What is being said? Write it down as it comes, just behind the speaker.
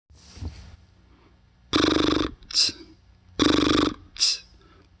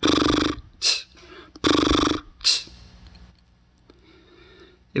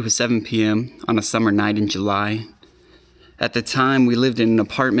It was 7 p.m. on a summer night in July. At the time, we lived in an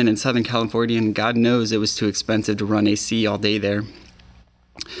apartment in Southern California, and God knows it was too expensive to run AC all day there.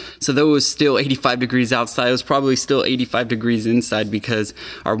 So though it was still 85 degrees outside, it was probably still 85 degrees inside because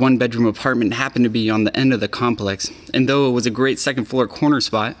our one-bedroom apartment happened to be on the end of the complex. And though it was a great second-floor corner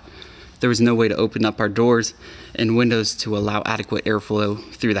spot, there was no way to open up our doors and windows to allow adequate airflow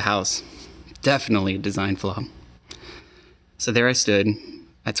through the house. Definitely a design flaw. So there I stood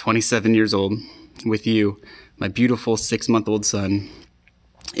at 27 years old with you, my beautiful 6-month-old son,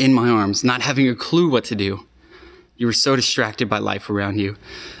 in my arms, not having a clue what to do. You were so distracted by life around you,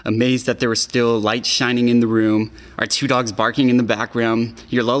 amazed that there were still lights shining in the room, our 2 dogs barking in the background,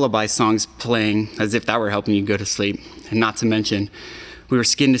 your lullaby songs playing as if that were helping you go to sleep. And not to mention, we were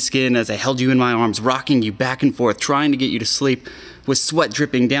skin to skin as I held you in my arms, rocking you back and forth, trying to get you to sleep, with sweat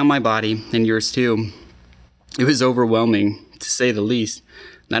dripping down my body and yours too. It was overwhelming, to say the least,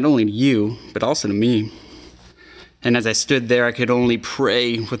 not only to you, but also to me. And as I stood there, I could only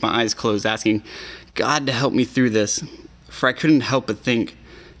pray with my eyes closed, asking God to help me through this, for I couldn't help but think,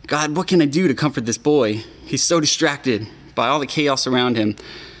 God, what can I do to comfort this boy? He's so distracted by all the chaos around him.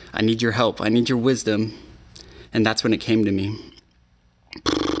 I need your help. I need your wisdom. And that's when it came to me.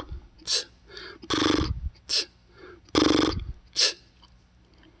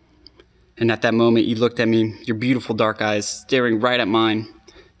 And at that moment, you looked at me, your beautiful dark eyes staring right at mine,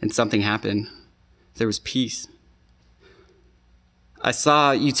 and something happened. There was peace. I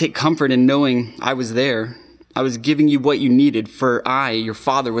saw you take comfort in knowing I was there. I was giving you what you needed, for I, your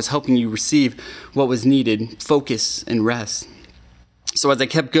father, was helping you receive what was needed, focus and rest. So as I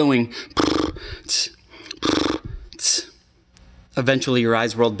kept going, eventually your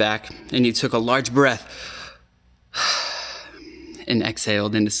eyes rolled back and you took a large breath and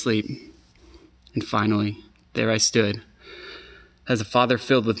exhaled into sleep. And finally, there I stood, as a father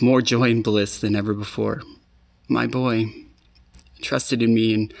filled with more joy and bliss than ever before. My boy trusted in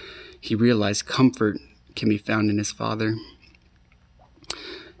me, and he realized comfort can be found in his father.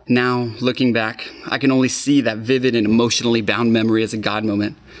 Now, looking back, I can only see that vivid and emotionally bound memory as a God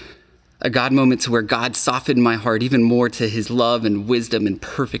moment to where God softened my heart even more to his love and wisdom and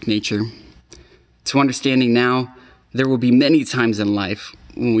perfect nature. To understanding now, there will be many times in life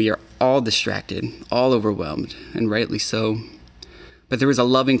when we are all distracted, all overwhelmed, and rightly so. But there is a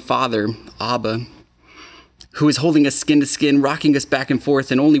loving Father, Abba, who is holding us skin to skin, rocking us back and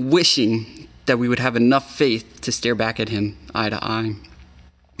forth, and only wishing that we would have enough faith to stare back at him eye to eye.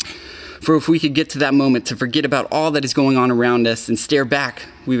 For if we could get to that moment to forget about all that is going on around us and stare back,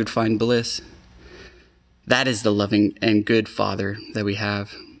 we would find bliss. That is the loving and good Father that we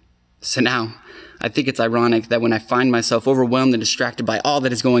have. So now, I think it's ironic that when I find myself overwhelmed and distracted by all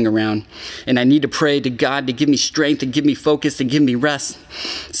that is going around, and I need to pray to God to give me strength and give me focus and give me rest,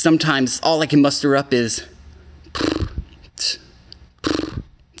 sometimes all I can muster up is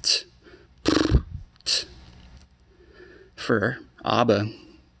for Abba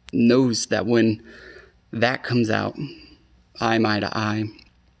knows that when that comes out, eye to eye,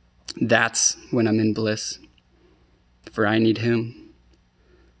 that's when I'm in bliss, for I need him.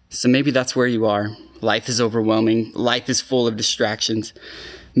 So maybe that's where you are. Life is overwhelming. Life is full of distractions.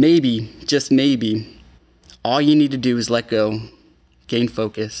 Maybe, just maybe, all you need to do is let go, gain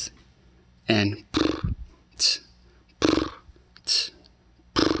focus, and